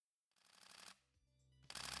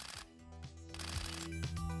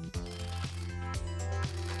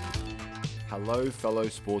Hello, fellow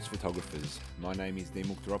sports photographers. My name is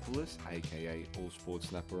Dimuk Dropoulos, aka All Sports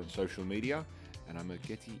Snapper on social media, and I'm a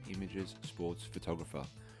Getty Images sports photographer.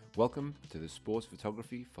 Welcome to the Sports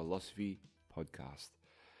Photography Philosophy Podcast.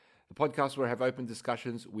 The podcast where I have open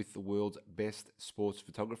discussions with the world's best sports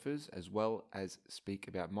photographers, as well as speak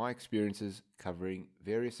about my experiences covering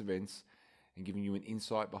various events and giving you an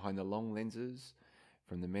insight behind the long lenses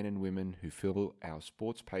from the men and women who fill our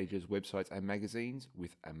sports pages, websites, and magazines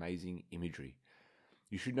with amazing imagery.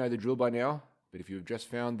 You should know the drill by now, but if you have just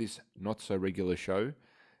found this not so regular show,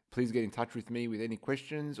 please get in touch with me with any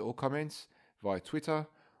questions or comments via Twitter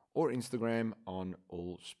or Instagram on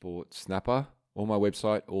All Sport Snapper or my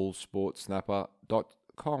website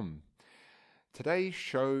allsportsnapper.com. Today's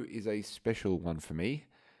show is a special one for me.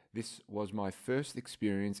 This was my first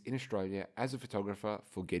experience in Australia as a photographer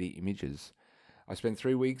for Getty Images. I spent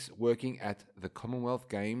 3 weeks working at the Commonwealth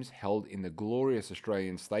Games held in the glorious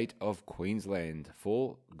Australian state of Queensland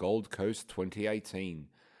for Gold Coast 2018.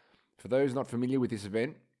 For those not familiar with this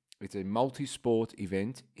event, it's a multi-sport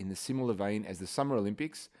event in the similar vein as the Summer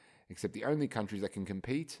Olympics, except the only countries that can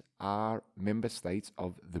compete are member states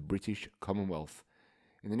of the British Commonwealth.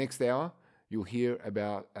 In the next hour, you'll hear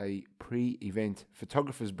about a pre-event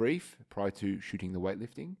photographer's brief prior to shooting the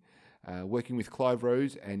weightlifting, working with Clive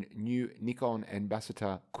Rose and new Nikon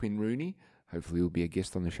ambassador Quinn Rooney. Hopefully he'll be a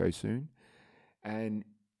guest on the show soon. And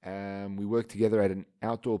we worked together at an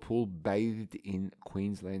outdoor pool bathed in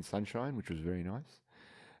Queensland sunshine, which was very nice.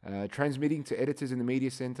 Transmitting to editors in the media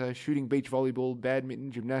centre, shooting beach volleyball,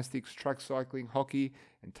 badminton, gymnastics, track cycling, hockey,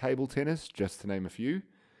 and table tennis, just to name a few.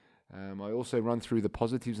 I also run through the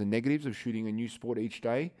positives and negatives of shooting a new sport each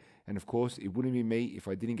day. And of course, it wouldn't be me if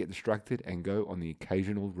I didn't get distracted and go on the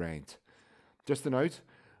occasional rant. Just a note,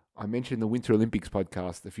 I mentioned the Winter Olympics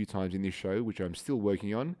podcast a few times in this show, which I'm still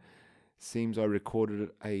working on. Seems I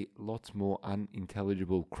recorded a lot more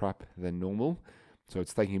unintelligible crap than normal, so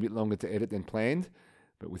it's taking a bit longer to edit than planned.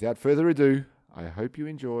 But without further ado, I hope you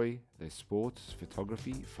enjoy the Sports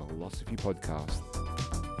Photography Philosophy Podcast.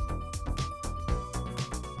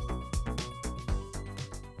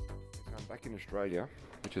 So I'm back in Australia,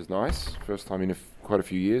 which is nice. First time in quite a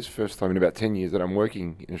few years. First time in about 10 years that I'm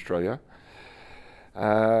working in Australia.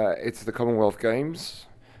 It's the Commonwealth Games.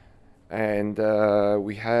 And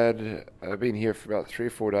we had been here for about 3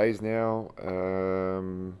 or 4 days now.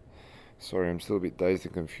 Sorry, I'm still a bit dazed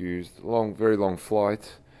and confused. Very long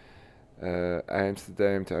flight.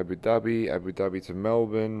 Amsterdam to Abu Dhabi to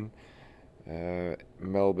Melbourne,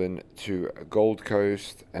 Melbourne to Gold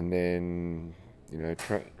Coast, and then,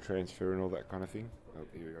 transfer and all that kind of thing. Oh,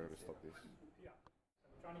 here we go, to stop this. Yeah, I'm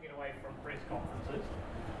trying to get away from press conferences.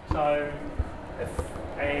 So, if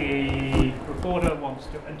a reporter wants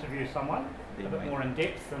to interview someone a bit more in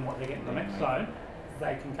depth than what they get in the mix zone,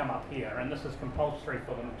 they can come up here, and this is compulsory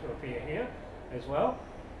for them to appear here as well.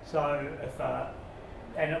 So,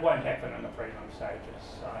 and it won't happen in the prelim stages.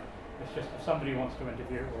 So, it's just if somebody wants to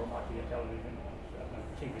interview, or it might be a television,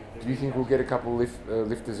 TV. Do you think we'll get a couple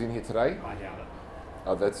lifters in here today? I doubt it.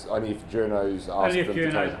 Oh, that's only if journos ask Only if them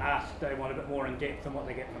journos to take. ask, they want a bit more in depth than what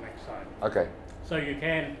they get in the mix zone. Okay. So you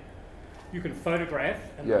can photograph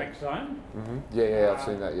in the mix zone. Mm-hmm. Yeah, I've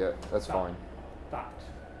seen that. Yeah, that's fine. But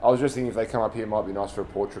I was just thinking if they come up here, it might be nice for a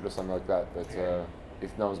portrait or something like that. But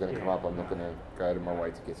if no one's going to come up, I'm not going to go out of my way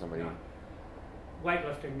to get somebody. No.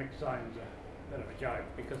 Weightlifting mix zones are a bit of a joke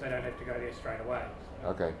because they don't have to go there straight away. So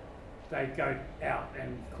Okay. they go out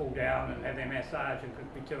and cool down and have their massage, and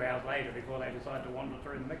could be 2 hours later before they decide to wander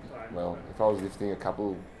through the mix zone. Well, if I was lifting a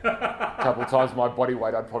couple times my body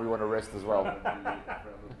weight, I'd probably want to rest as well.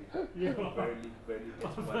 Yeah. If I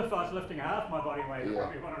was lifting half my body weight, I'd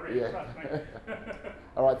probably want to rest. Trust me.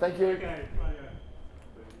 All right, thank you.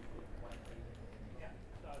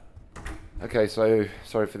 Okay, so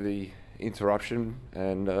sorry for the interruption,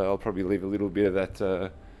 and I'll probably leave a little bit of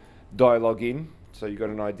that dialogue in, so you got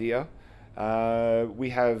an idea. We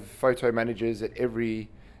have photo managers at every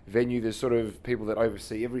venue. There's sort of people that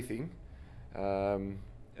oversee everything. To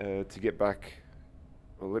get back,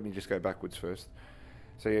 well, let me just go backwards first.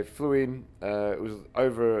 So yeah, flew in. It was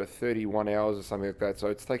over 31 hours or something like that. So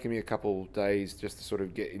it's taken me a couple days just to sort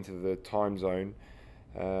of get into the time zone.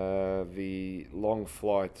 The long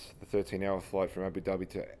flight, the 13-hour flight from Abu Dhabi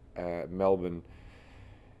to Melbourne,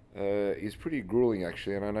 is pretty grueling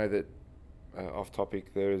actually. And I know that off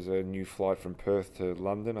topic, there is a new flight from Perth to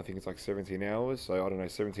London. I think it's like 17 hours. So I don't know,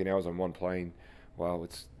 17 hours on one plane. Wow,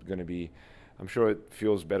 it's going to be. I'm sure it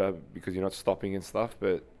feels better because you're not stopping and stuff,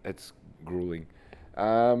 but it's grueling.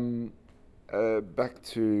 Back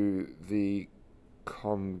to the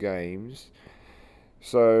Com Games.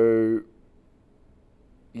 So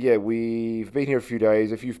yeah, we've been here a few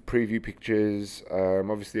days, a few preview pictures,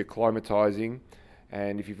 obviously acclimatizing.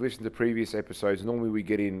 And if you've listened to previous episodes, normally we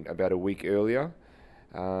get in about a week earlier,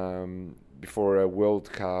 before a World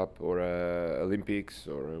Cup or a Olympics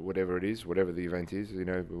or whatever it is, whatever the event is. You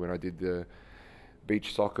know, when I did the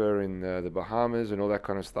beach soccer in the Bahamas and all that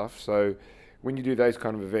kind of stuff. So when you do those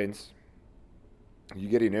kind of events, you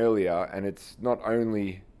get in earlier, and it's not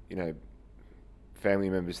only, you know, family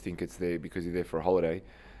members think it's there because you're there for a holiday,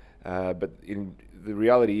 but in the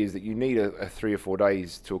reality is that you need a 3 or 4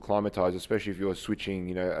 days to acclimatise, especially if you're switching,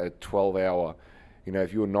 you know, a 12-hour, you know,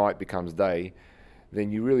 if your night becomes day,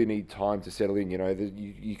 then you really need time to settle in. You know,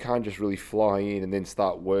 you can't just really fly in and then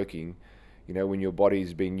start working, you know, when your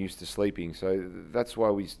body's been used to sleeping. So that's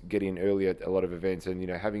why we get in early at a lot of events, and, you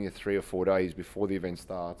know, having a 3 or 4 days before the event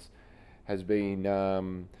starts has been a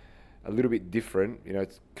little bit different. You know,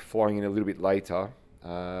 it's flying in a little bit later,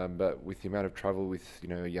 but with the amount of travel with, you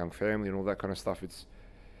know, a young family and all that kind of stuff, it's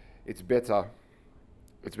better.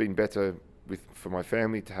 It's been better for my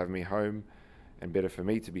family to have me home, and better for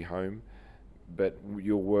me to be home. But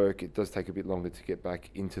your work, it does take a bit longer to get back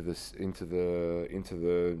into the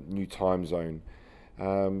new time zone.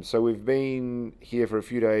 So we've been here for a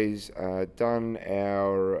few days, done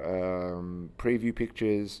our preview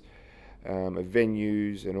pictures, of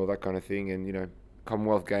venues and all that kind of thing, and, you know,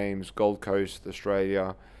 Commonwealth Games, Gold Coast,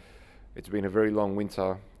 Australia. It's been a very long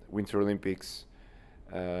Winter Olympics.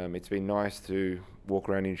 It's been nice to walk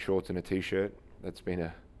around in shorts and a t-shirt. That's been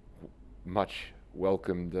a much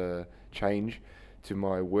welcomed change to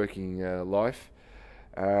my working life.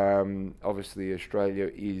 Obviously,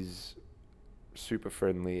 Australia is super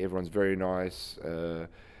friendly. Everyone's very nice.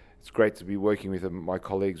 It's great to be working with my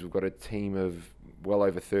colleagues. We've got a team of well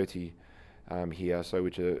over 30 here, so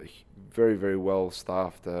which are very, very well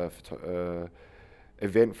staffed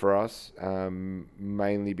event for us,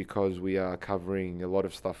 mainly because we are covering a lot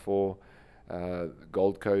of stuff for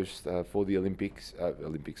Gold Coast, for the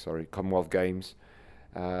Commonwealth Games.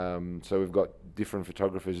 So we've got different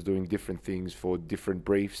photographers doing different things for different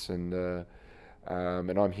briefs, and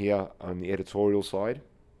I'm here on the editorial side.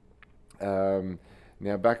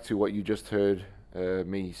 Now back to what you just heard,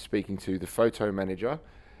 me speaking to the photo manager.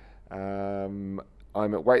 I'm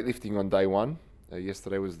at weightlifting on day one.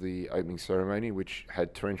 Yesterday was the opening ceremony, which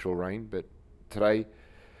had torrential rain, but today,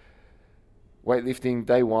 weightlifting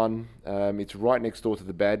day one. It's right next door to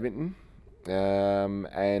the badminton.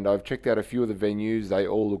 And I've checked out a few of the venues. They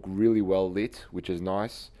all look really well lit, which is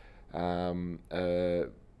nice.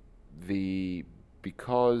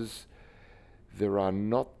 Because there are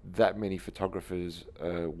not that many photographers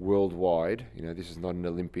worldwide. You know, this is not an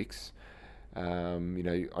Olympics. You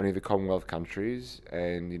know, only the Commonwealth countries,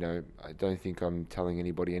 and, you know, I don't think I'm telling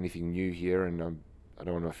anybody anything new here, and I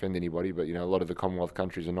don't want to offend anybody, but, you know, a lot of the Commonwealth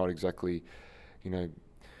countries are not exactly, you know,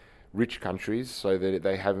 rich countries, so that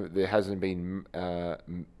there hasn't been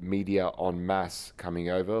media en masse coming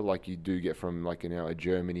over like you do get from, like, you know, a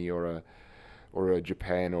Germany or a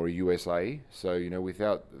Japan or a USA. So, you know,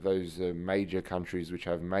 without those major countries which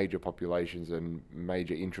have major populations and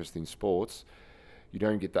major interest in sports, you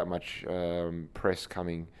don't get that much press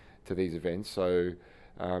coming to these events. So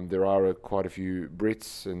there are quite a few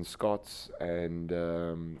Brits and Scots, and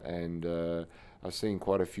I've seen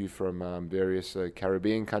quite a few from various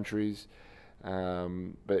Caribbean countries.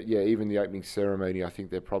 But yeah, even the opening ceremony, I think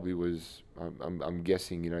there probably was, I'm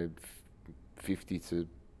guessing, you know, 50 to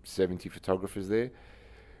 70 photographers there,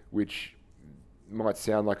 which might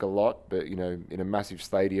sound like a lot, but, you know, in a massive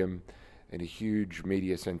stadium, in a huge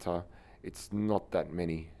media centre, it's not that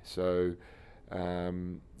many. So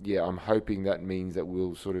yeah, I'm hoping that means that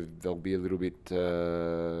they'll be a little bit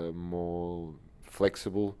more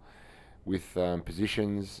flexible with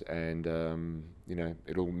positions, and you know,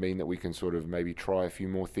 it'll mean that we can sort of maybe try a few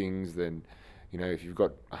more things than, you know, if you've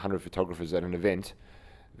got 100 photographers at an event,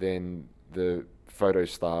 then the photo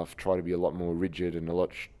staff try to be a lot more rigid and a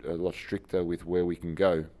lot stricter with where we can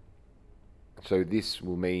go. So this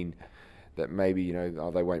will mean that maybe, you know,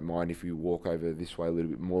 they won't mind if you walk over this way a little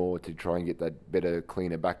bit more to try and get that better,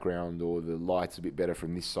 cleaner background, or the light's a bit better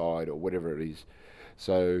from this side, or whatever it is.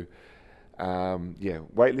 So yeah,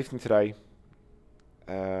 weightlifting today.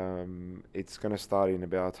 It's going to start in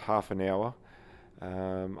about half an hour.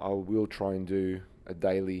 I will try and do a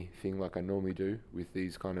daily thing like I normally do with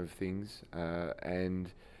these kind of things, and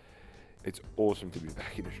it's awesome to be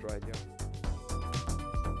back in Australia.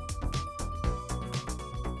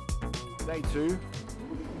 Day 2,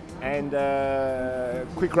 and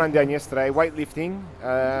quick rundown yesterday. Weightlifting,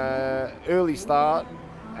 early start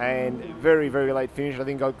and very, very late finish. I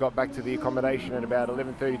think I got back to the accommodation at about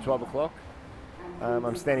 11:30, 12 o'clock.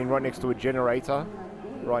 I'm standing right next to a generator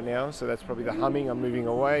right now, so that's probably the humming. I'm moving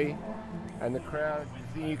away, and the crowd,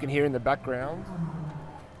 the thing you can hear in the background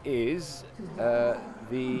is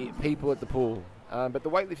the people at the pool. But the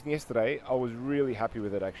weightlifting yesterday, I was really happy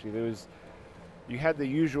with it actually. You had the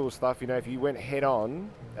usual stuff, if you went head on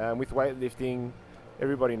with weightlifting,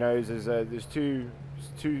 everybody knows there's a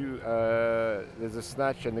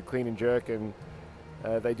snatch and the clean and jerk, and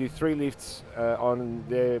they do 3 lifts on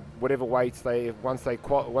their whatever weights once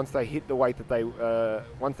they hit the weight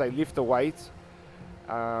once they lift the weight,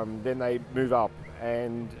 then they move up.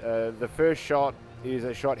 And the first shot is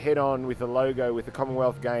a shot head on with the logo, with the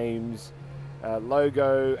Commonwealth Games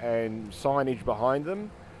logo and signage behind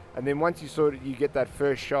them. And then once you get that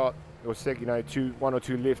first shot, or second, 1 or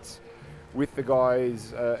 2 lifts with the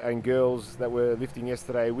guys and girls that were lifting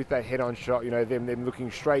yesterday, with that head-on shot, them looking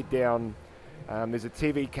straight down. There's a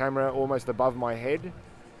TV camera almost above my head,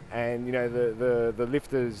 and the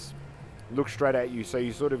lifters look straight at you, so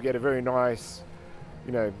you sort of get a very nice,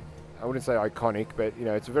 I wouldn't say iconic, but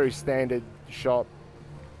it's a very standard shot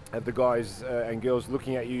of the guys and girls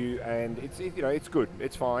looking at you, and it's good,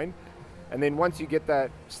 it's fine. And then once you get that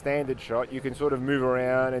standard shot, you can sort of move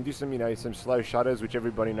around and do some slow shutters, which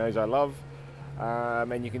everybody knows I love.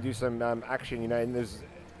 And you can do some action, and there's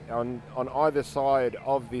on either side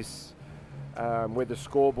of this, where the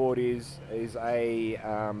scoreboard is a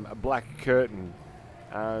black curtain.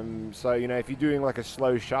 So if you're doing like a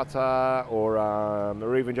slow shutter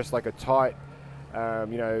or even just like a tight,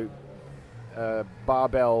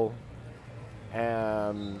 barbell,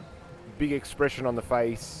 big expression on the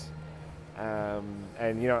face.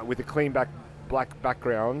 And with a clean black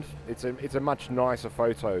background, it's a much nicer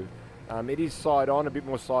photo. It is side on, a bit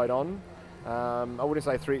more side on. I wouldn't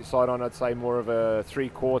say side on, I'd say more of a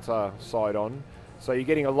 3/4 side on. So you're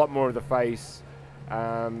getting a lot more of the face.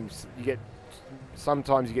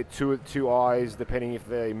 Sometimes you get two eyes, depending if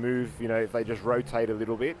they move, if they just rotate a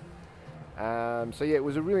little bit. So yeah, it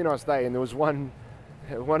was a really nice day, and there was one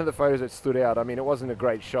of the photos that stood out. I mean, it wasn't a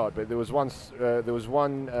great shot, but there was one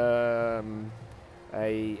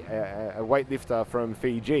a weightlifter from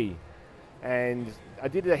Fiji, and I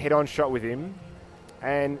did a head-on shot with him,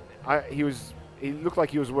 and he looked like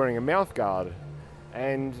he was wearing a mouth guard,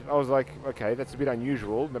 and I was like, okay, that's a bit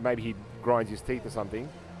unusual, but maybe he grinds his teeth or something.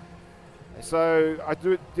 So I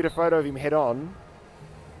did a photo of him head-on,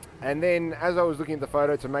 and then as I was looking at the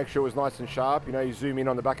photo to make sure it was nice and sharp, you zoom in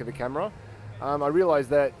on the back of the camera, I realised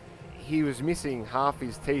that he was missing half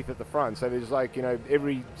his teeth at the front. So there's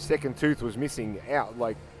every second tooth was missing out,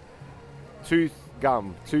 like tooth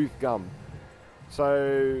gum.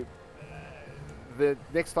 So the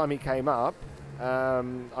next time he came up,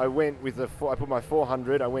 I went I put my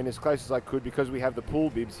 400, I went as close as I could, because we have the pool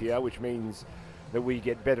bibs here, which means that we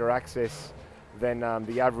get better access than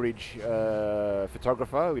the average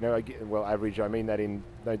photographer. Average, I mean that in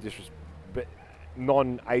no disrespect, but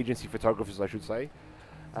non-agency photographers, I should say.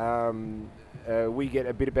 We get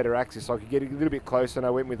a bit better access, so I could get a little bit closer, and I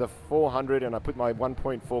went with a 400, and I put my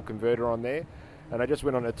 1.4 converter on there, and I just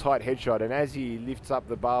went on a tight headshot. And as he lifts up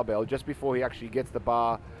the barbell, just before he actually gets the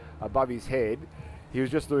bar above his head, he was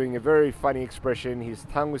just doing a very funny expression. His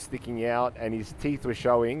tongue was sticking out, and his teeth were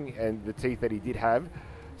showing, and the teeth that he did have.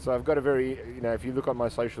 So I've got a very, if you look on my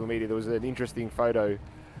social media, there was an interesting photo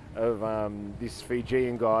of this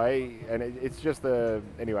Fijian guy, and it's just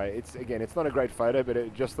it's not a great photo, but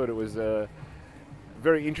it just thought it was a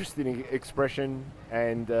very interesting expression.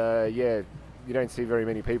 And you don't see very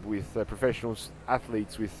many people with professional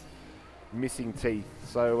athletes with missing teeth.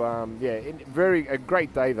 So a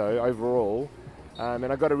great day though overall, and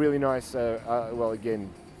I got a really nice, again,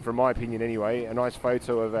 from my opinion anyway, a nice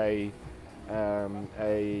photo of a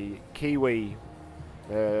Kiwi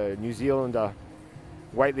New Zealander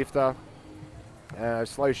weightlifter,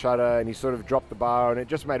 slow shutter, and he sort of dropped the bar, and it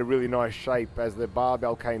just made a really nice shape as the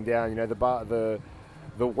barbell came down.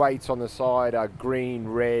 The weights on the side are green,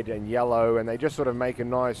 red, and yellow, and they just sort of make a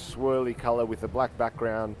nice swirly color with the black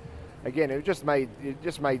background. Again, it just made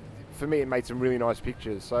for me, it made some really nice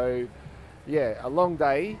pictures. So yeah, a long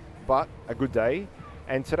day, but a good day.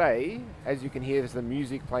 And today, as you can hear, there's the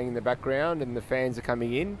music playing in the background and the fans are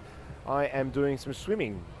coming in. I am doing some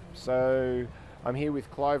swimming. So I'm here with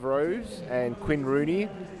Clive Rose and Quinn Rooney.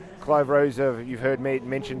 Clive Rose, you've heard me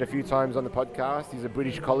mentioned a few times on the podcast. He's a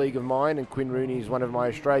British colleague of mine, and Quinn Rooney is one of my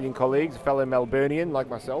Australian colleagues, a fellow Melburnian like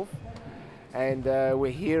myself. And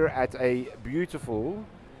we're here at a beautiful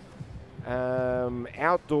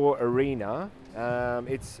outdoor arena.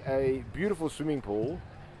 It's a beautiful swimming pool,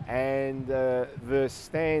 and the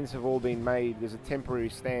stands have all been made. There's a temporary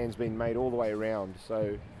stands been made all the way around.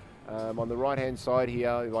 So On the right hand side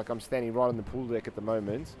here, like I'm standing right on the pool deck at the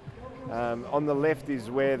moment. On the left is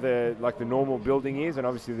where the normal building is, and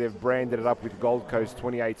obviously they've branded it up with Gold Coast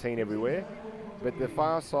 2018 everywhere. But the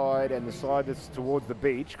far side and the side that's towards the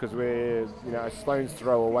beach, because we're a stone's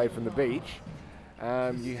throw away from the beach,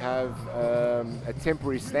 you have a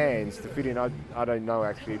temporary stands to fit in. I don't know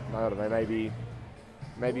actually. I don't know, maybe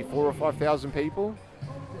 4,000 or 5,000 people,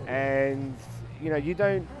 and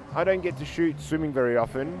I don't get to shoot swimming very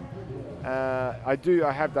often.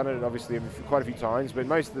 I have done it obviously quite a few times, but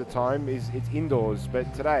most of the time it's indoors.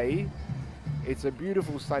 But today, it's a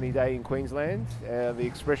beautiful sunny day in Queensland. The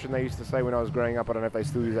expression they used to say when I was growing up, I don't know if they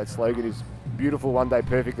still use that slogan, is beautiful one day,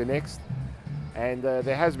 perfect the next. And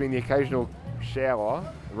there has been the occasional shower,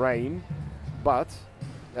 rain, but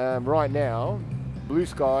right now, blue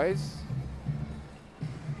skies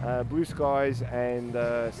and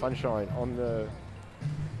sunshine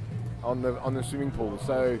on the swimming pool.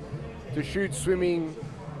 So to shoot swimming,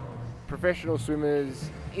 professional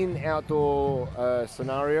swimmers in outdoor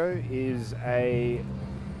scenario is a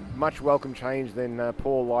much welcome change than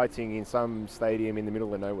poor lighting in some stadium in the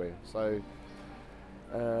middle of nowhere. So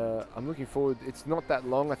I'm looking forward. It's not that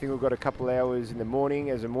long. I think we've got a couple hours in the morning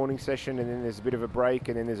as a morning session, and then there's a bit of a break,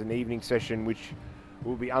 and then there's an evening session which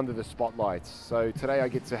will be under the spotlights. So today I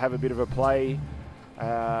get to have a bit of a play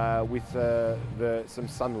with some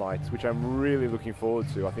sunlight, which I'm really looking forward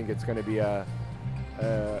to. I think it's going to be a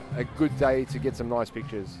good day to get some nice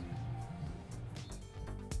pictures.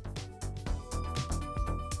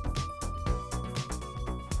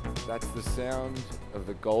 That's the sound of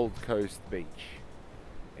the Gold Coast beach.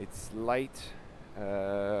 It's late,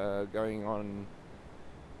 going on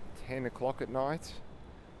 10 o'clock at night.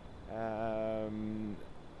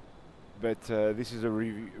 But this is a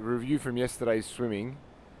review from yesterday's swimming.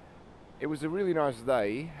 It was a really nice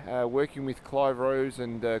day, working with Clive Rose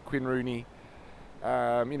and Quinn Rooney.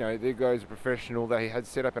 Their guys are professional. They had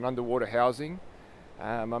set up an underwater housing.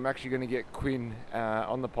 I'm actually going to get Quinn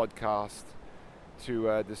on the podcast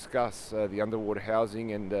to discuss the underwater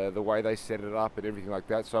housing and the way they set it up and everything like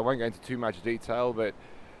that. So I won't go into too much detail, but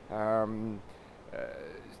to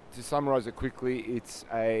summarise it quickly, it's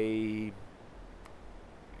a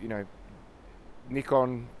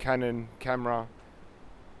Nikon, Canon camera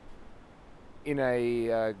in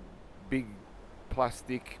a big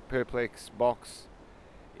plastic Perplex box.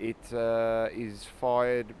 It is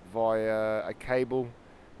fired via a cable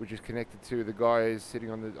which is connected to the guys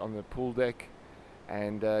sitting on the pool deck,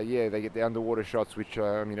 and they get the underwater shots, which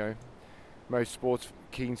most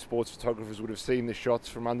keen sports photographers would have seen the shots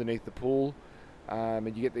from underneath the pool,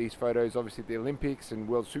 and you get these photos obviously at the Olympics and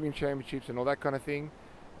World Swimming Championships and all that kind of thing.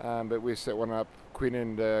 But we've set one up. Quinn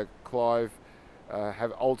and Clive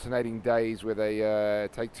have alternating days where they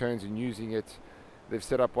take turns in using it. They've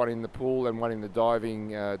set up one in the pool and one in the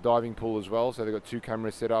diving pool as well. So they've got 2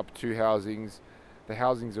 cameras set up, 2 housings. The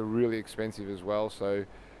housings are really expensive as well, so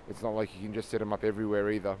it's not like you can just set them up everywhere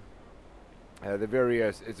either.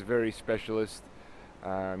 It's very specialist.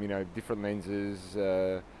 Different lenses,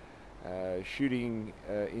 shooting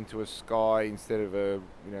into a sky instead of a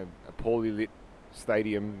poorly lit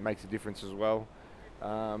stadium makes a difference as well.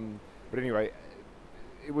 But anyway,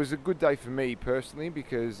 it was a good day for me personally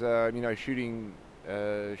because shooting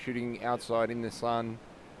outside in the sun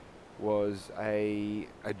was a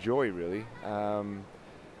joy really.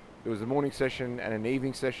 There was a morning session and an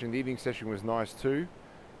evening session. The evening session was nice too,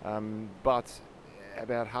 but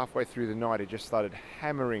about halfway through the night it just started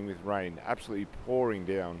hammering with rain, absolutely pouring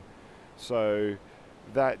down. So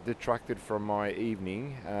that detracted from my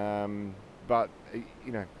evening. But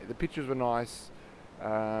the pictures were nice.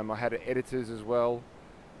 I had editors as well,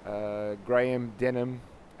 Graham Denham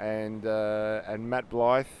and Matt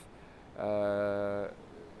Blythe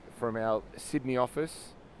from our Sydney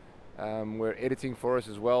office were editing for us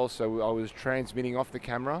as well. So I was transmitting off the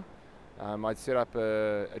camera. I'd set up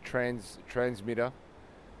a transmitter,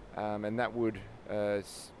 and that would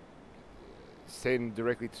send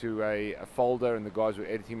directly to a folder, and the guys were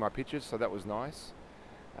editing my pictures. So that was nice.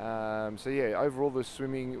 Overall the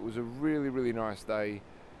swimming, it was a really, really nice day.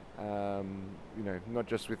 Not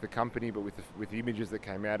just with the company, but with the images that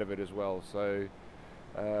came out of it as well. So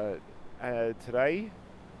today,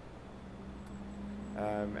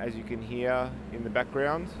 as you can hear in the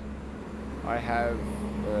background, I have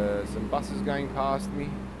some buses going past me,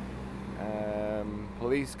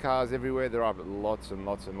 police cars everywhere. There are lots and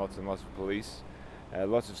lots and lots and lots of police,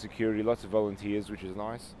 lots of security, lots of volunteers, which is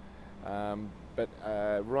nice. But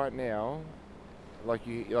right now, like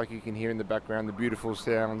you can hear in the background, the beautiful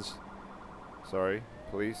sounds. Sorry,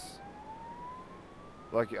 police.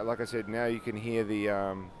 Like I said, now you can hear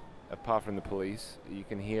the apart from the police. You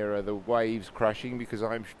can hear the waves crashing because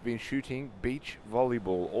I've been shooting beach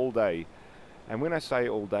volleyball all day. And when I say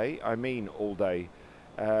all day, I mean all day.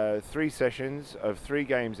 3 sessions of 3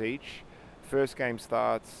 games each. First game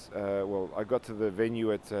starts, I got to the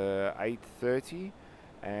venue at 8:30,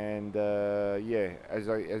 and as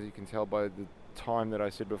you can tell by the time that I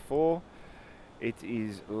said before, it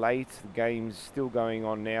is late. The game's still going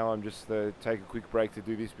on now. I'm just take a quick break to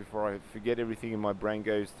do this before I forget everything and my brain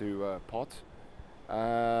goes to pot.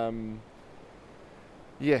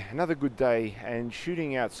 Another good day, and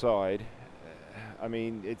shooting outside. I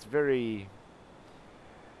mean, it's very...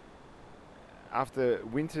 After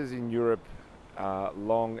winters in Europe are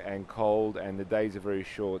long and cold and the days are very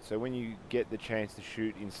short, so when you get the chance to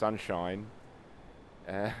shoot in sunshine,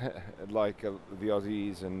 like the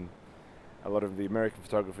Aussies and a lot of the American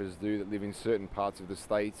photographers do that live in certain parts of the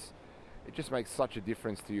States, it just makes such a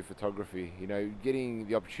difference to your photography. You know, getting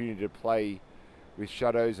the opportunity to play with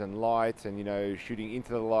shadows and lights and, you know, shooting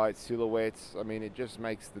into the light, silhouettes, I mean, it just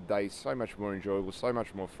makes the day so much more enjoyable, so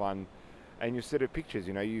much more fun. And your set of pictures,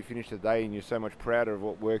 you know, you finish the day and you're so much prouder of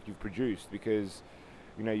what work you've produced because,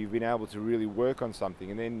 you know, you've been able to really work on something.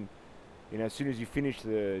 And then, you know, as soon as you finish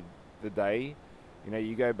the day, you know,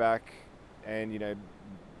 you go back and, you know,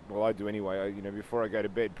 well, I do anyway, before I go to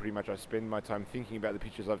bed, pretty much I spend my time thinking about the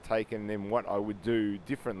pictures I've taken and then what I would do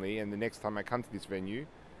differently. And the next time I come to this venue,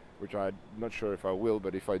 which I'm not sure if I will,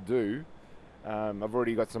 but if I do, I've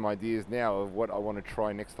already got some ideas now of what I want to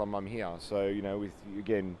try next time I'm here. So, you know, with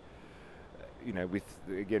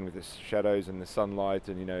the shadows and the sunlight,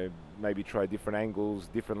 and, you know, maybe try different angles,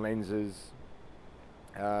 different lenses.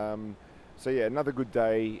 Another good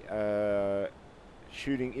day,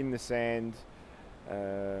 shooting in the sand.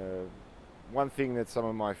 One thing that some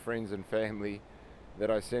of my friends and family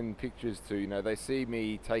that I send pictures to, you know, they see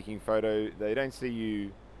me taking photo, they don't see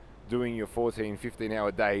you doing your 14-15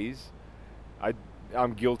 hour days.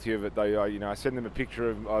 I'm guilty of it though. I send them a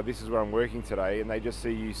picture of this is where I'm working today, and they just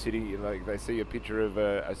see you sitting, like they see a picture of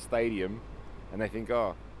a stadium and they think,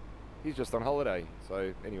 oh, he's just on holiday.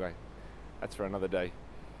 So anyway, that's for another day.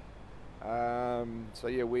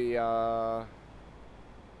 We are...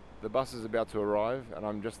 The bus is about to arrive and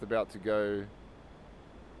I'm just about to go.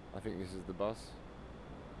 I think this is the bus.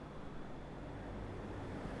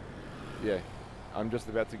 Yeah, I'm just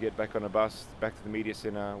about to get back on a bus, back to the media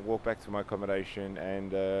centre, walk back to my accommodation,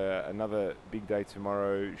 and another big day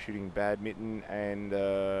tomorrow shooting badminton and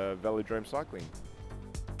velodrome cycling.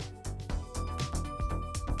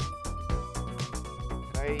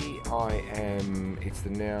 Today it's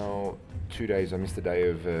now 2 days, I missed a day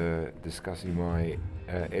of discussing my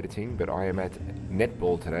editing, but I am at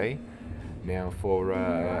netball today. Now for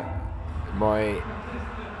my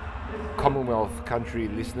Commonwealth country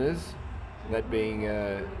listeners, that being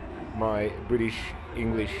my British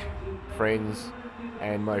English friends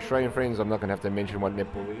and my Australian friends, I'm not going to have to mention what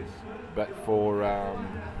netball is, but for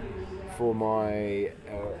my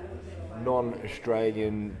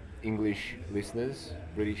non-Australian English listeners,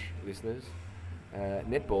 British listeners,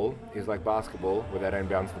 netball is like basketball where they don't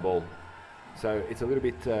bounce the ball. So it's a little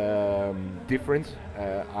bit different.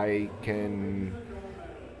 I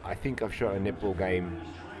think I've shot a netball game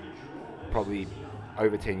probably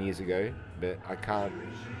over 10 years ago, but I can't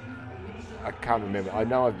remember. I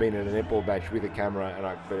know I've been in a netball match with a camera,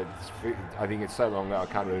 I think it's so long that I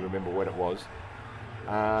can't really remember what it was.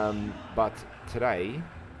 But today,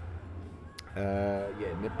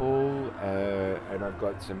 netball, and I've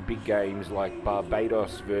got some big games like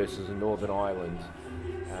Barbados versus Northern Ireland,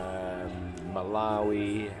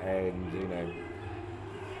 Malawi, and, you know,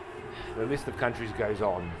 the list of countries goes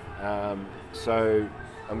on. So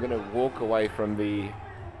I'm going to walk away from the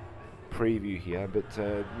preview here, but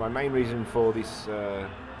my main reason for this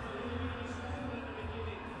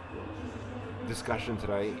discussion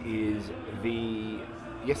today is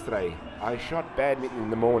yesterday I shot badminton in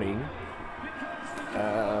the morning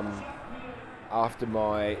after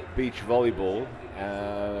my beach volleyball,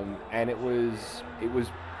 and it was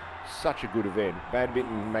such a good event.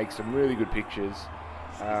 Badminton makes some really good pictures,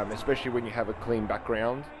 especially when you have a clean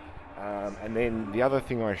background. And then the other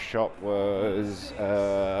thing I shot was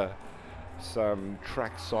some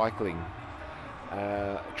track cycling.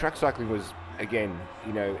 Track cycling was, again,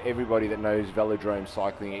 you know, everybody that knows velodrome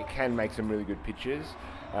cycling, it can make some really good pictures.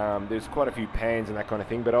 There's quite a few pans and that kind of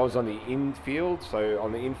thing, but I was on the infield. So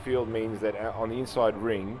on the infield means that on the inside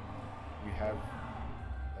ring,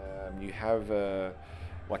 you have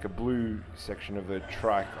like a blue section of the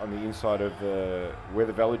track on the inside of where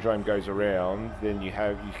the velodrome goes around. Then you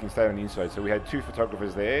can stay on the inside. So we had 2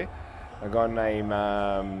 photographers there, a guy named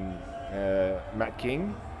Matt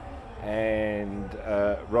King and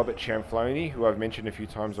Robert Cianfloni, who I've mentioned a few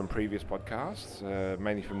times on previous podcasts,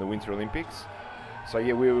 mainly from the Winter Olympics. So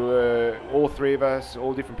yeah, we were all three of us,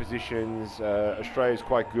 all different positions. Australia's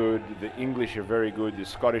quite good. The English are very good. The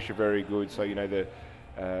Scottish are very good. So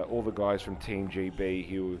all the guys from Team GB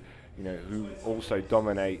who also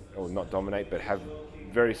dominate, or not dominate, but have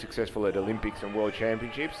very successful at Olympics and World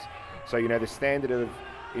Championships. So the standard of,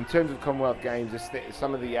 in terms of Commonwealth Games,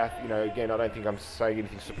 some of the again, I don't think I'm saying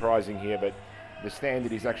anything surprising here, but the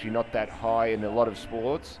standard is actually not that high in a lot of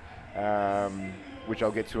sports, which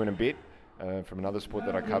I'll get to in a bit. From another sport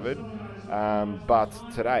that I covered. But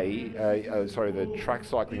today, the track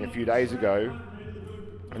cycling a few days ago,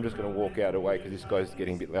 I'm just going to walk out of the way because this guy's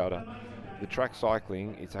getting a bit louder. The track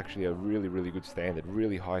cycling, it's actually a really, really good standard,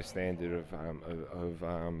 really high standard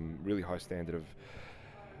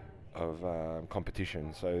of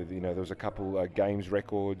competition. So there was a couple games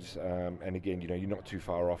records, and again, you're not too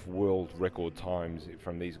far off world record times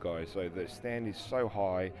from these guys. So the stand is so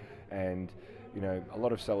high, and a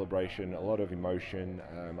lot of celebration, a lot of emotion,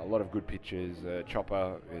 a lot of good pictures.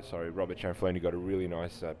 Robert Cianfloni got a really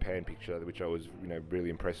nice pan picture, which I was, really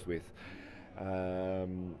impressed with.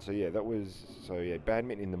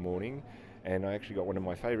 Badminton in the morning, and I actually got one of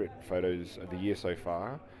my favourite photos of the year so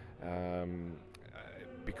far.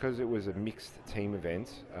 Because it was a mixed team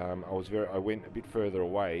event, I went a bit further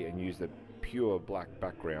away and used a pure black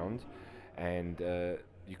background, and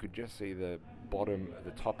you could just see the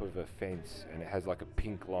top of a fence, and it has like a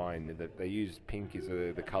pink line. That they use pink is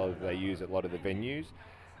the colour that they use at a lot of the venues.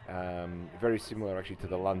 Very similar actually to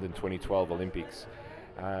the London 2012 Olympics.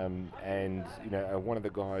 One of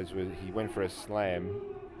the guys he went for a slam,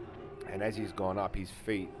 and as he's gone up, his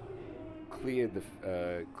feet cleared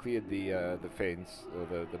the fence or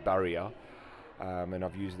the barrier. And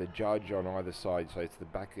I've used the judge on either side, so it's the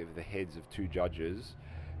back of the heads of two judges,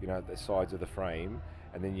 at the sides of the frame.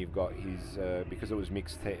 And then you've got his, because it was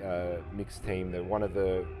mixed team, that one of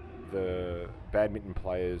the badminton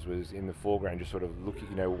players was in the foreground, just sort of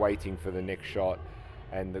looking, waiting for the next shot.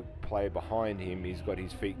 And the player behind him, he's got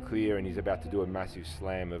his feet clear and he's about to do a massive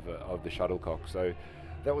slam of the shuttlecock. So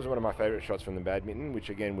that was one of my favourite shots from the badminton, which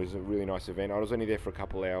again was a really nice event. I was only there for a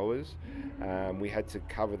couple hours. We had to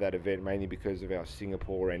cover that event mainly because of our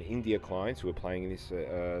Singapore and India clients who were playing in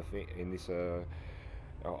this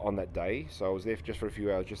on that day. So I was there just for a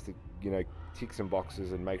few hours just to tick some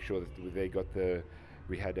boxes and make sure that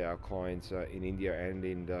we had our clients in India and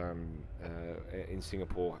in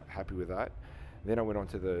Singapore happy with that. Then I went on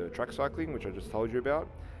to the track cycling, which I just told you about,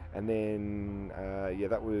 and then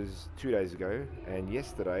that was 2 days ago. And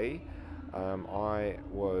yesterday I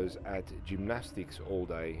was at gymnastics all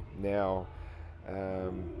day. Now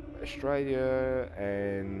Australia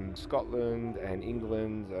and Scotland and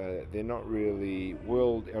England, they're not really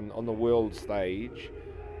on the world stage.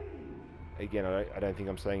 Again, I don't think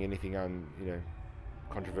I'm saying anything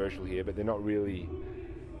controversial here, but they're not really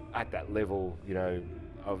at that level,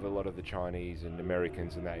 of a lot of the Chinese and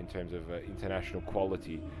Americans and that in terms of international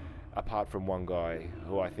quality, apart from one guy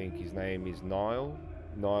who I think his name is Niall.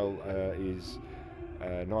 Niall is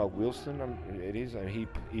Niall Wilson, it is, and he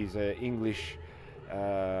is an English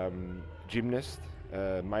gymnast,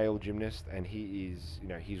 male gymnast, and he is,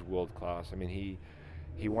 he's world class. I mean,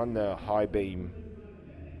 he won the high beam,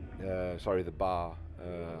 the bar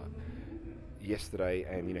yesterday,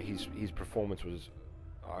 and his performance was,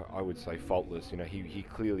 I would say, faultless. He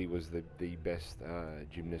clearly was the best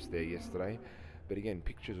gymnast there yesterday. But again,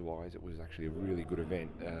 pictures-wise, it was actually a really good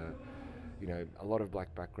event. A lot of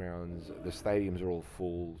black backgrounds. The stadiums are all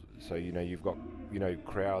full, so you've got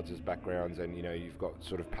crowds as backgrounds, and you've got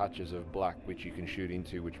sort of patches of black which you can shoot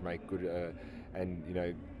into, which make good. And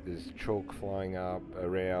there's chalk flying up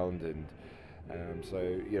around, and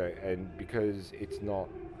and because it's not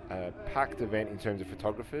a packed event in terms of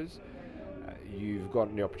photographers, you've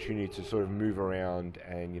got the opportunity to sort of move around,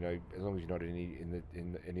 and as long as you're not in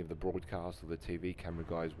any of the broadcast or the TV camera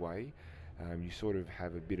guys' way, you sort of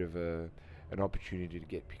have a bit of an opportunity to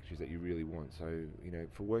get pictures that you really want. So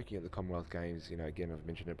for working at the Commonwealth Games, again, I've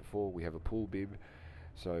mentioned it before, we have a pool bib,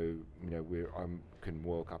 so I can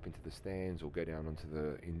walk up into the stands or go down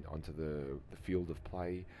onto the field of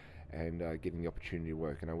play, and getting the opportunity to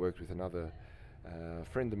work. And I worked with another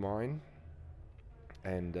friend of mine,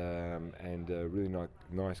 and a really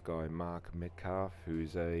nice guy, Mark Metcalf,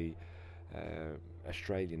 who's a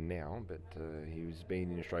Australian now, but he's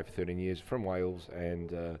been in Australia for 13 years, from Wales,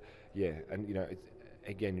 and it's,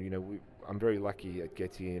 again, I'm very lucky at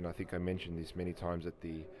Getty, and I think I mentioned this many times at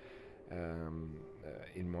the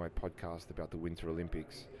in my podcast about the Winter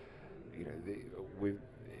Olympics.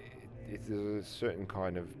 it's a certain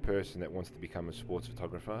kind of person that wants to become a sports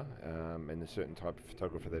photographer, and a certain type of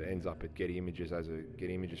photographer that ends up at Getty Images as a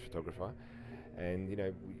Getty Images photographer. And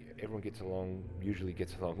everyone usually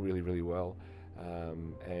gets along really, really well,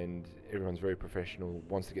 and everyone's very professional,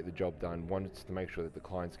 wants to get the job done, wants to make sure that the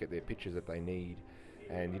clients get their pictures that they need.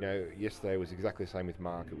 And yesterday was exactly the same with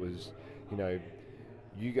Mark. It was,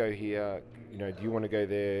 you go here, do you want to go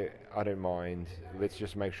there? I don't mind. Let's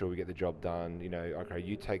just make sure we get the job done. Okay,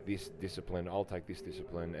 you take this discipline, I'll take this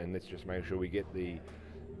discipline, and let's just make sure we get the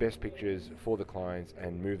best pictures for the clients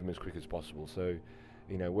and move them as quick as possible. So,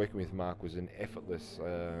 working with Mark was an effortless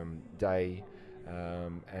day,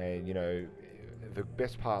 and the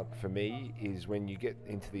best part for me is when you get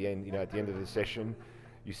into the end, at the end of the session,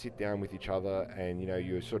 you sit down with each other and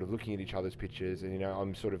you're sort of looking at each other's pictures, and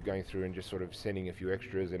I'm sort of going through and just sort of sending a few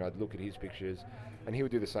extras, and I'd look at his pictures and he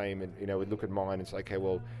would do the same, and would look at mine and say, okay,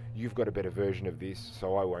 well, you've got a better version of this,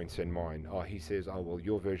 so I won't send mine. He says, oh, well,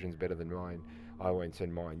 your version's better than mine, I won't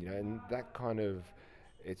send mine. And that kind of,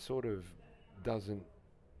 it sort of doesn't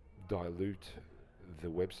dilute the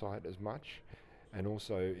website as much, and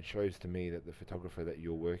also it shows to me that the photographer that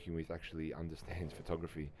you're working with actually understands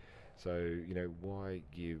photography. So why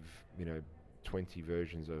give 20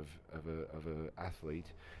 versions of a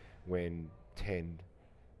athlete when 10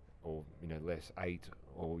 or less, 8,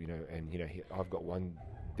 or and I've got one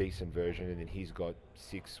decent version and then he's got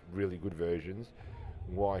 6 really good versions.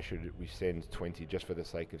 Why should we send 20 just for the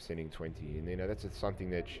sake of sending 20? And that's something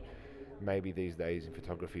that maybe these days in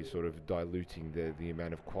photography is sort of diluting the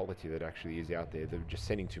amount of quality that actually is out there. They're just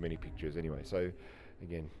sending too many pictures anyway. So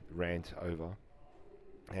again, rant over.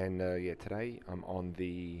 And today I'm on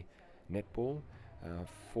the netball,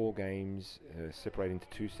 4 games separated into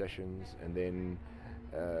 2 sessions, and then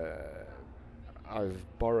I've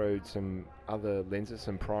borrowed some other lenses,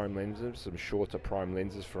 some prime lenses, some shorter prime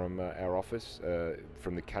lenses from our office,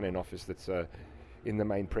 from the Canon office that's in the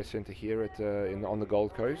main press centre here on the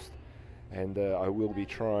Gold Coast. And I will be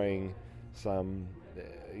trying some,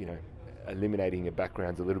 eliminating the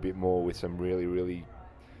backgrounds a little bit more with some really, really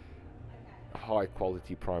high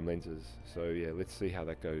quality prime lenses. So yeah, let's see how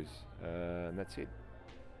that goes. And that's it.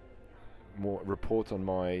 More reports on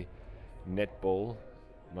my netball,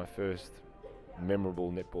 my first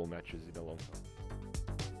memorable netball matches in a long time.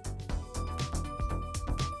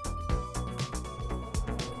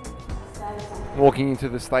 Walking into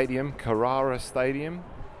the stadium, Carrara Stadium,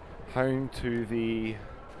 home to the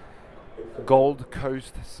Gold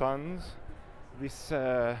Coast Suns. This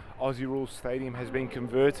Aussie Rules Stadium has been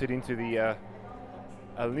converted into the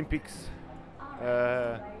Olympics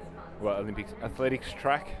athletics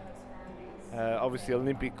track. Obviously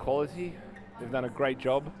Olympic quality. They've done a great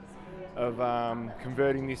job of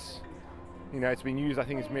converting this. It's been used, I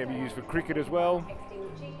think it's maybe used for cricket as well,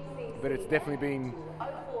 but it's definitely been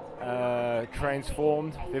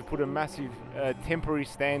transformed. They've put a massive temporary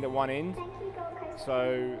stand at one end.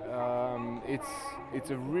 So it's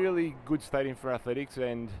a really good stadium for athletics,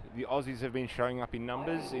 and the Aussies have been showing up in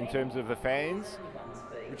numbers in terms of the fans,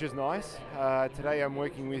 which is nice. Today I'm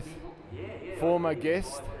working with former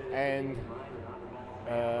guest and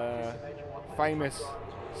famous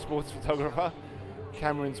sports photographer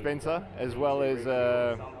Cameron Spencer, as well as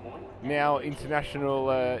now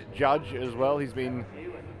international judge as well. He's been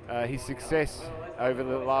his success over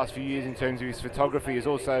the last few years in terms of his photography has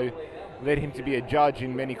also led him to be a judge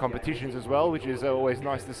in many competitions as well, which is always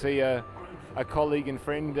nice to see a colleague and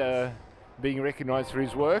friend being recognised for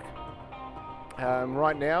his work.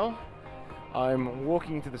 Right now, I'm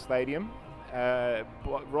walking into the stadium,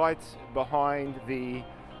 right behind the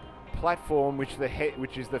platform, which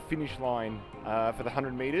is the finish line for the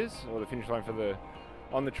 100 metres, or the finish line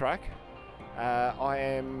on the track. I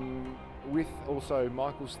am with also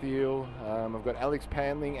Michael Steele. I've got Alex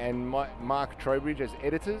Panling and Mark Trowbridge as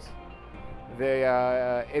editors. They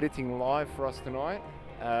are editing live for us tonight.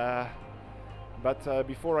 But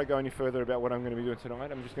before I go any further about what I'm going to be doing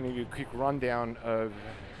tonight, I'm just going to give you a quick rundown of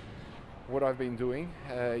what I've been doing.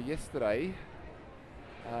 Yesterday,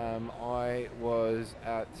 I was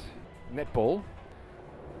at netball.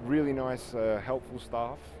 Really nice, helpful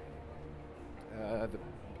staff.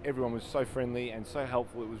 Everyone was so friendly and so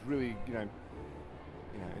helpful. It was really,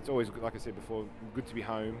 it's always, like I said before, good to be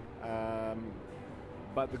home.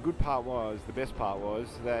 But the best part was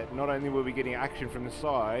that not only were we getting action from the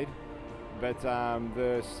side, but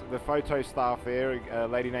the photo staff there, a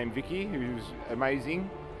lady named Vicky, who's amazing,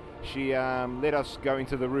 she let us go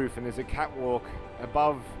into the roof, and there's a catwalk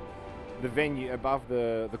above the venue above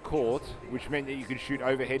the court, which meant that you could shoot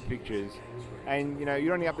overhead pictures. And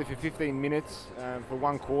you're only up there for 15 minutes for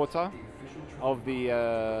one quarter of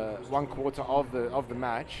the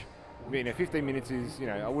match. 15 minutes is,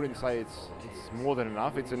 I wouldn't say it's more than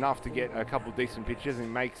enough. It's enough to get a couple decent pictures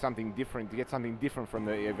and make something different, to get something different from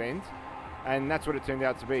the event. And that's what it turned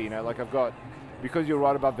out to be. Because you're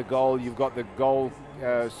right above the goal, you've got the goal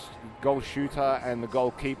shooter and the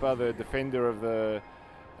goalkeeper, the defender of the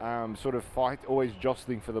sort of fight, always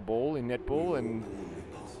jostling for the ball in netball, and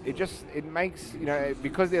it makes,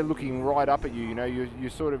 because they're looking right up at you, you're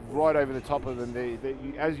sort of right over the top of them.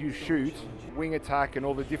 As you shoot, wing attack and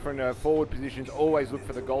all the different forward positions always look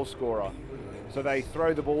for the goal scorer. So they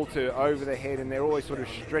throw the ball to over the head, and they're always sort of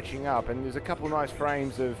stretching up. And there's a couple of nice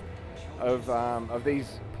frames of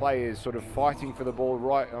these players sort of fighting for the ball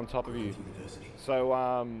right on top of you. So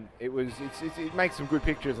it makes some good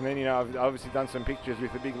pictures. And then I've obviously done some pictures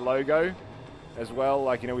with the big logo as well,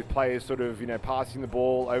 with players sort of passing the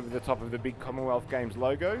ball over the top of the big Commonwealth Games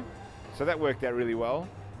logo. So that worked out really well.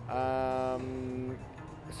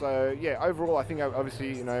 So yeah, overall I think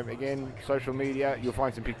obviously again, social media, you'll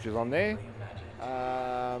find some pictures on there.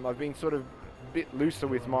 I've been sort of a bit looser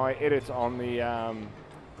with my edits on the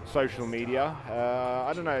social media.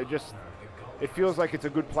 I don't know, it feels like it's a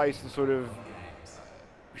good place to sort of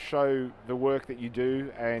show the work that you do,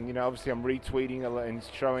 and obviously I'm retweeting and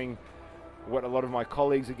showing what a lot of my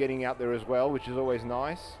colleagues are getting out there as well, which is always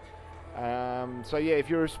nice. So yeah, if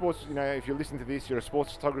you're a sports, if you're listening to this, you're a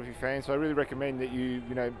sports photography fan, so I really recommend that you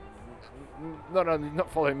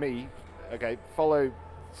not follow me, okay, follow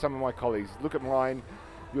some of my colleagues. Look at mine.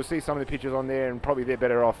 You'll see some of the pictures on there, and probably you're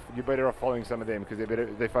better off following some of them because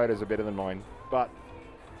their photos are better than mine. But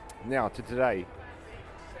now to today,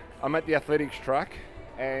 I'm at the athletics track,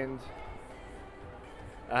 and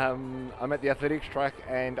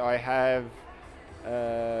I have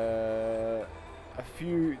a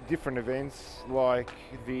few different events like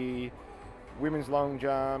the women's long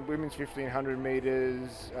jump, women's 1500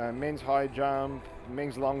 meters, men's high jump,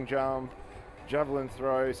 men's long jump, javelin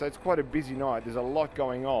throw. So it's quite a busy night. There's a lot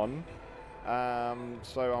going on.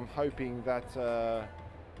 So I'm hoping that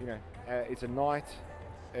it's a night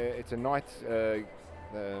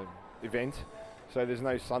event. So there's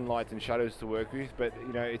no sunlight and shadows to work with, but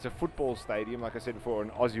it's a football stadium, like I said before, an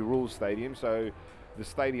Aussie rules stadium. So the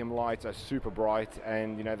stadium lights are super bright,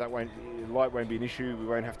 and light won't be an issue. We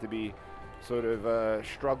won't have to be sort of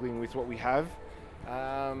struggling with what we have.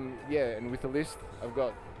 And with the list, I've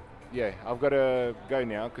got to go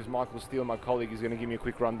now because Michael Steele, my colleague, is going to give me a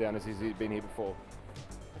quick rundown as he's been here before.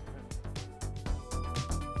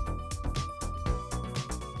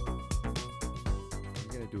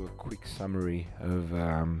 Do a quick summary of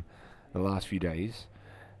the last few days.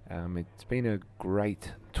 It's been a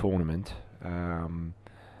great tournament,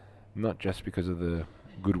 not just because of the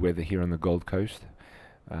good weather here on the Gold Coast,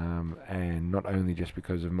 and not only just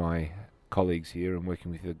because of my colleagues here and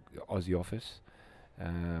working with the Aussie office,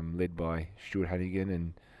 led by Stuart Hannigan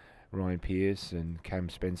and Ryan Pearce and Cam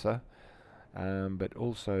Spencer, but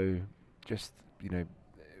also just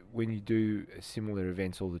when you do similar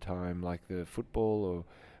events all the time, like the football or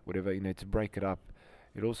whatever, to break it up,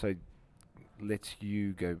 it also lets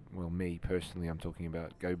you go, well, me personally, I'm talking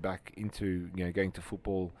about, go back into, going to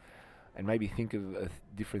football and maybe think of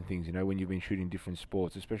different things, when you've been shooting different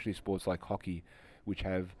sports, especially sports like hockey, which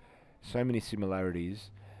have so many similarities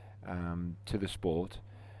to the sport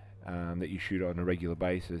that you shoot on a regular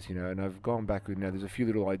basis, and I've gone back with, there's a few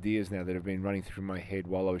little ideas now that have been running through my head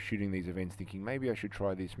while I was shooting these events, thinking maybe I should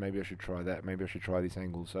try this, maybe I should try that, maybe I should try this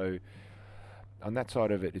angle. So on that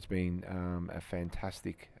side of it, it's been a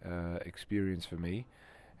fantastic experience for me.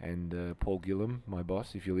 And Paul Gillam, my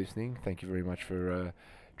boss, if you're listening, thank you very much for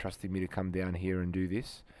trusting me to come down here and do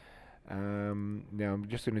this. Now I'm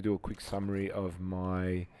just going to do a quick summary of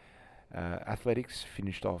my athletics.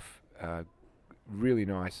 Finished off really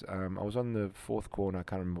nice. I was on the fourth corner. I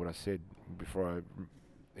can't remember what I said before,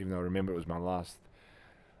 even though I remember it was my last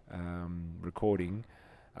recording.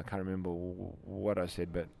 I can't remember what I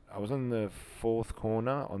said, but I was on the fourth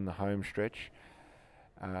corner on the home stretch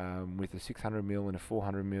with a 600 mil and a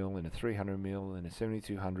 400 mil and a 300 mil and a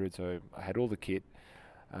 7200. So I had all the kit.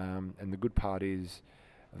 And the good part is,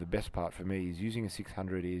 the best part for me is using a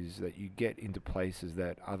 600 is that you get into places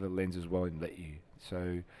that other lenses won't let you.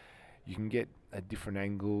 So you can get a different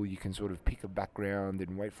angle, you can sort of pick a background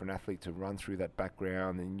and wait for an athlete to run through that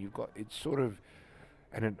background, and you've got, it's sort of,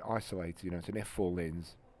 and it isolates, it's an f4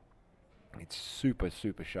 lens. It's super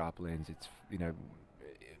sharp lens. It's,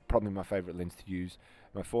 probably my favorite lens to use.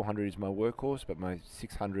 My 400 is my workhorse, but my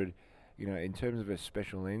 600 in terms of a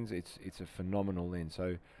special lens, it's a phenomenal lens.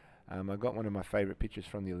 So I got one of my favourite pictures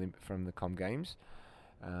from the Com Games,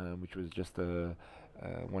 which was just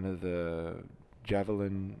one of the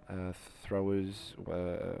javelin throwers.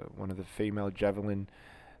 One of the female javelin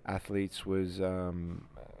athletes was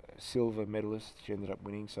silver medalist. She ended up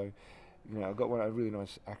winning. So I got a really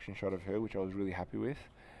nice action shot of her, which I was really happy with.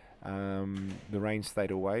 The rain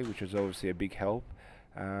stayed away, which was obviously a big help.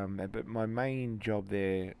 But my main job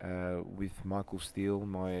there with Michael Steele,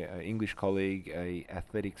 my English colleague, a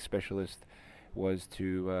athletics specialist, was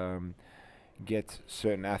to get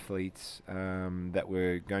certain athletes that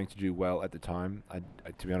were going to do well at the time.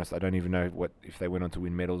 To be honest, I don't even know if they went on to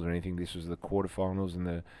win medals or anything. This was the quarterfinals and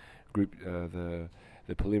the group,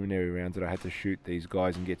 the preliminary rounds that I had to shoot these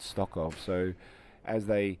guys and get stock of. So as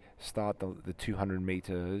they start the 200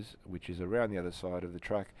 meters, which is around the other side of the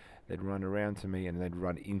track, they'd run around to me and they'd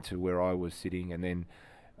run into where I was sitting, and then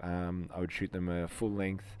I would shoot them a full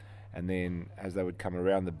length, and then as they would come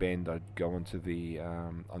around the bend, I'd go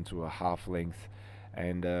onto a half length,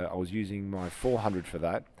 and I was using my 400 for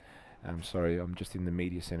that. Sorry, I'm just in the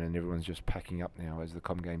media centre and everyone's just packing up now as the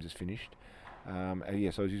Com Games is finished. So I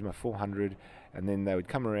was using my 400, and then they would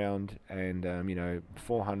come around and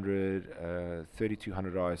 400,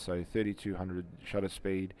 3200 ISO, 3200 shutter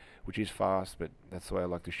speed, which is fast, but that's the way I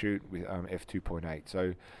like to shoot with f2.8.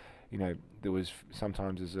 So there was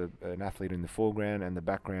sometimes there's an athlete in the foreground and the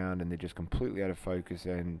background, and they're just completely out of focus.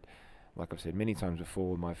 And like I've said many times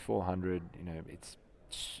before, my 400, it's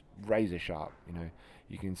razor sharp.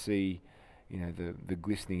 You can see the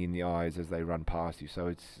glistening in the eyes as they run past you.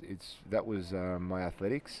 So that was my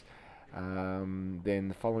athletics. Then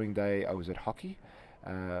the following day I was at hockey,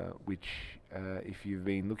 which if you've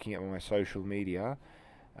been looking at my social media,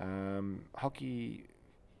 hockey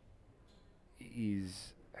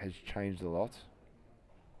has changed a lot.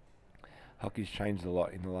 Hockey's changed a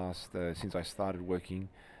lot in the last since I started working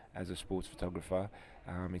as a sports photographer.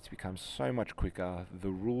 It's become so much quicker. The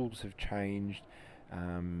rules have changed.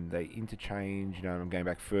 They interchange. I'm going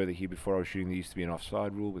back further here. Before I was shooting, there used to be an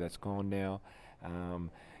offside rule, but that's gone now.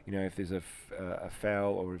 If there's a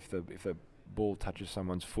foul, or if the ball touches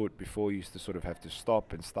someone's foot, before you used to sort of have to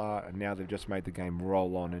stop and start, and now they've just made the game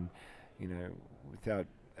roll on. And without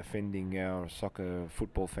offending our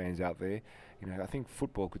football fans out there, I think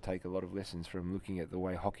football could take a lot of lessons from looking at the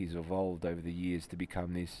way hockey's evolved over the years to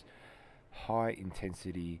become this high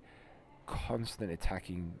intensity, constant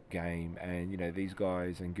attacking game. And these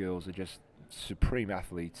guys and girls are just supreme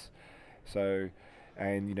athletes. So,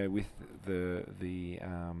 and with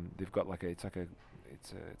they've got it's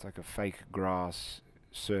like a fake grass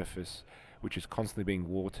surface which is constantly being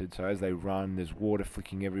watered. So as they run, there's water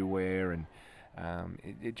flicking everywhere, and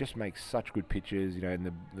it just makes such good pictures.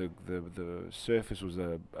 And the surface was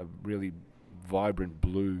a really vibrant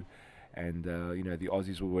blue, and the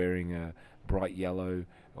Aussies were wearing a bright yellow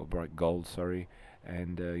or bright gold, sorry,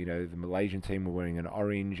 and the Malaysian team were wearing an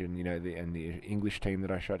orange, and the English team that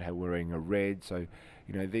I shot had wearing a red. So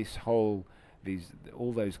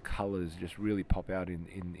all those colours just really pop out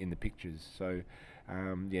in the pictures. So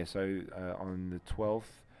on the 12th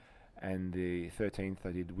and the 13th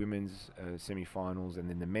I did women's semi-finals, and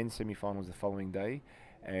then the men's semi-finals the following day.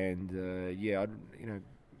 And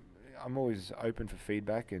I'm always open for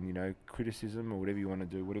feedback and criticism or whatever you want to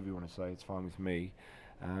do, whatever you want to say, it's fine with me.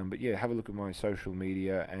 But have a look at my social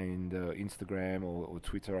media and Instagram or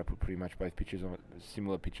Twitter. I put pretty much both pictures on,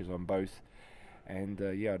 similar pictures on both. And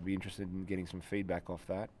I'd be interested in getting some feedback off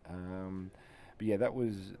that. That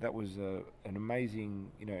was an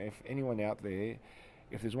amazing. If anyone out there,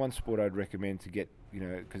 if there's one sport I'd recommend to get,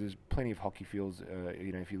 because there's plenty of hockey fields.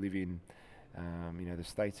 If you live in, the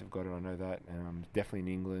States have got it. I know that. Definitely in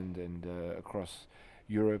England and across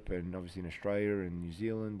Europe, and obviously in Australia and New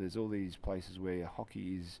Zealand. There's all these places where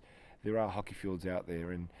there are hockey fields out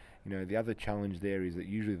there, and the other challenge there is that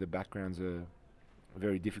usually the backgrounds are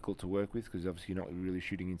very difficult to work with, because obviously you're not really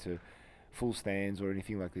shooting into full stands or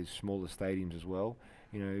anything like these smaller stadiums as well.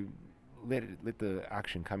 Let the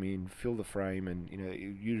action come in, fill the frame, and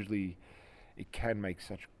it can make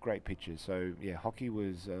such great pictures. So hockey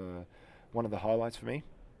was one of the highlights for me.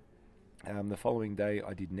 The following day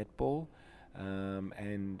I did netball,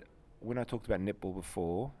 and when I talked about netball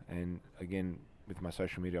before, and again with my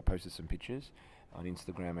social media, I posted some pictures on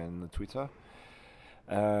Instagram and the Twitter.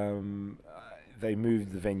 They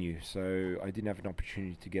moved the venue, so I didn't have an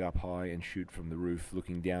opportunity to get up high and shoot from the roof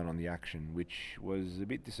looking down on the action, which was a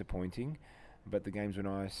bit disappointing. But the games were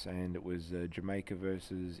nice, and it was Jamaica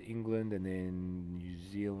versus England, and then New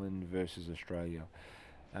Zealand versus Australia.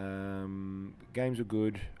 Games were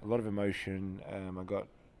good, a lot of emotion. I got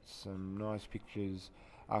some nice pictures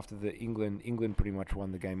after the England pretty much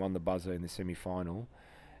won the game on the buzzer in the semi-final,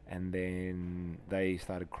 and then they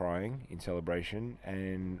started crying in celebration,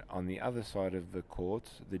 and on the other side of the court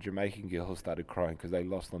the Jamaican girls started crying because they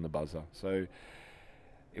lost on the buzzer. So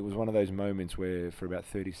it was one of those moments where for about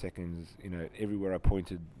 30 seconds, everywhere I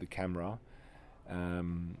pointed the camera,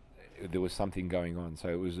 there was something going on. So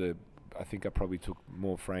it was I think I probably took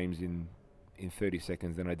more frames in 30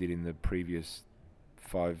 seconds than I did in the previous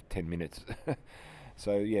 5-10 minutes.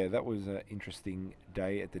 So yeah, that was an interesting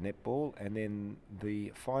day at the netball. And then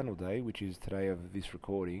the final day, which is today of this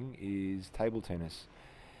recording, is table tennis.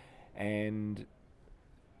 And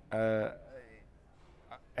as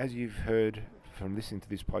you've heard from listening to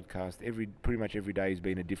this podcast, pretty much every day has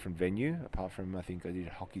been a different venue, apart from I think I did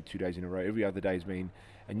hockey 2 days in a row. Every other day has been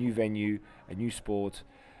a new venue, a new sport,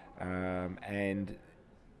 and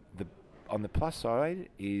on the plus side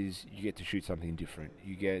is you get to shoot something different.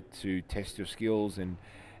 You get to test your skills and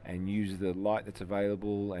use the light that's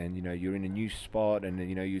available, and you're in a new spot, and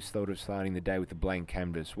you're sort of starting the day with a blank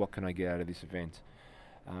canvas. What can I get out of this event?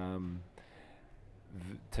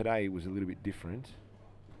 Today was a little bit different.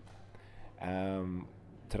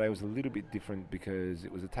 Today was a little bit different because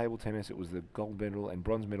it was a table tennis. It was the gold medal and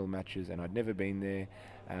bronze medal matches, and I'd never been there.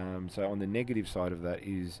 So on the negative side of that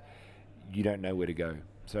is you don't know where to go.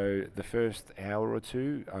 So the first hour or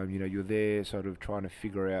two, you're there sort of trying to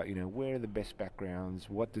figure out, where are the best backgrounds?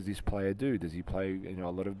 What does this player do? Does he play, a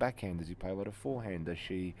lot of backhand? Does he play a lot of forehand? Does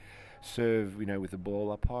she serve, with the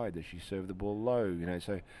ball up high? Does she serve the ball low?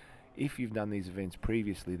 So if you've done these events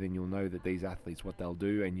previously, then you'll know that these athletes, what they'll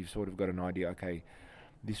do, and you've sort of got an idea, okay,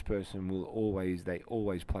 this person they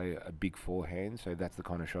always play a big forehand, so that's the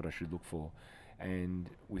kind of shot I should look for. And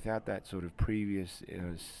without that sort of previous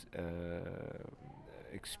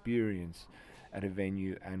experience at a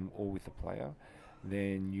venue or with a player,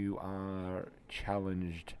 then you are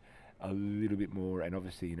challenged a little bit more. And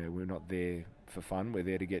obviously, we're not there for fun. We're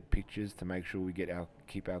there to get pictures, to make sure we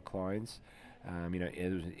keep our clients.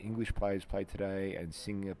 There was English players played today, and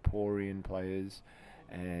Singaporean players,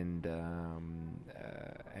 and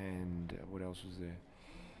what else was there?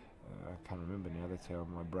 I can't remember now. That's how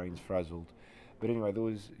my brain's frazzled. But anyway, there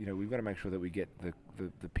was, we've got to make sure that we get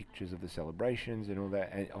the pictures of the celebrations and all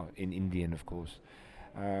that, and, in Indian, of course.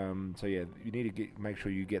 So yeah, you need to make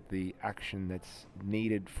sure you get the action that's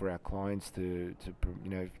needed for our clients to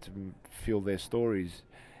fill their stories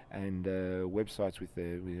and websites with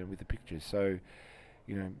the pictures. So,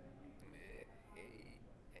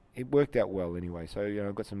 it worked out well anyway. So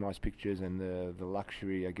I've got some nice pictures, and the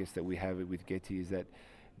luxury, I guess, that we have with Getty is that,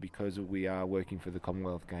 because we are working for the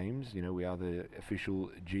Commonwealth Games, we are the official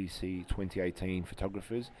GC 2018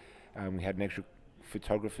 photographers. We had an extra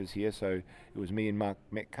photographers here, so it was me and Mark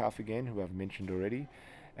Metcalf again, who I've mentioned already,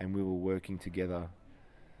 and we were working together.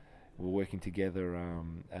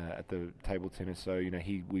 At the table tennis. So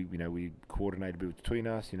we coordinated a bit between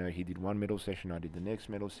us. He did one medal session, I did the next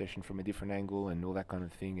medal session from a different angle, and all that kind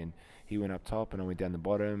of thing. And he went up top, and I went down the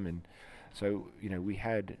bottom, and so we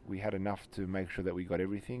had enough to make sure that we got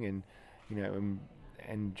everything, and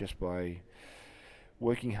and just by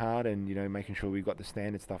working hard and making sure we got the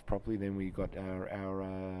standard stuff properly, then we got our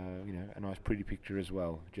a nice pretty picture as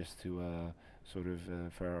well, just to sort of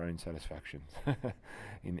for our own satisfaction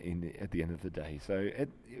at the end of the day. So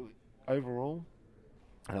overall,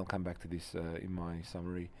 and I'll come back to this in my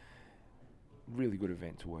summary, really good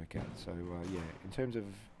event to work at. So in terms of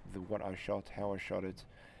what I shot, how I shot it,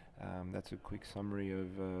 that's a quick summary of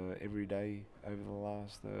every day over the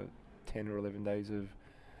last 10 or 11 days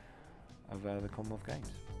of the Commonwealth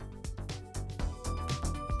Games.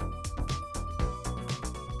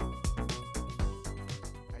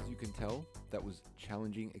 As you can tell, that was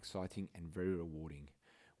challenging, exciting, and very rewarding.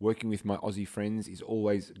 Working with my Aussie friends is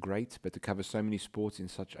always great, but to cover so many sports in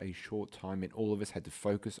such a short time, and all of us had to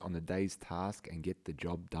focus on the day's task and get the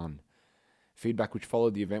job done. Feedback which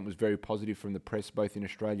followed the event was very positive from the press, both in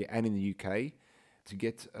Australia and in the UK. To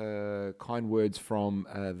get kind words from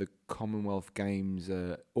the Commonwealth Games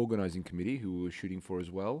organising committee, who we were shooting for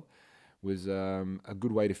as well, was a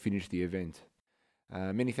good way to finish the event.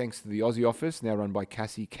 Many thanks to the Aussie office, now run by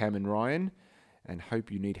Cassie, Cam and Ryan, and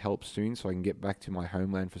hope you need help soon so I can get back to my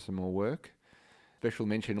homeland for some more work. Special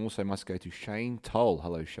mention also must go to Shane Toll,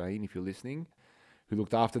 hello Shane if you're listening, who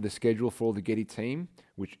looked after the schedule for all the Getty team,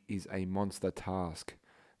 which is a monster task.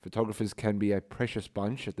 Photographers can be a precious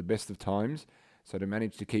bunch at the best of times, so to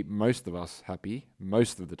manage to keep most of us happy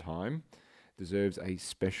most of the time deserves a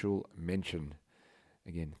special mention.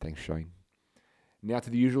 Again, thanks Shane. Now to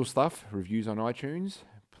the usual stuff, reviews on iTunes.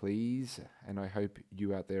 please. And I hope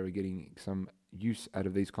you out there are getting some use out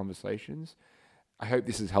of these conversations. I hope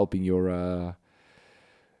this is helping your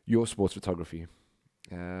sports photography.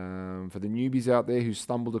 For the newbies out there who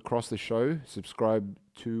stumbled across the show, subscribe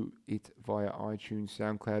to it via iTunes,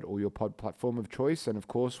 SoundCloud, or your pod platform of choice. And of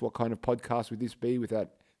course, what kind of podcast would this be without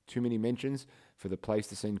too many mentions for the place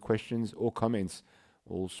to send questions or comments?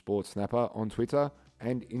 All Sports Snapper on Twitter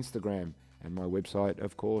and Instagram. And my website,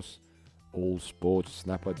 of course,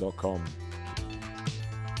 allsportsnapper.com.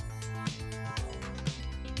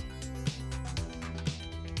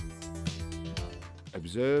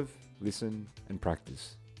 Observe, listen, and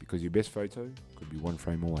practice, because your best photo could be one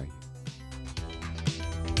frame away.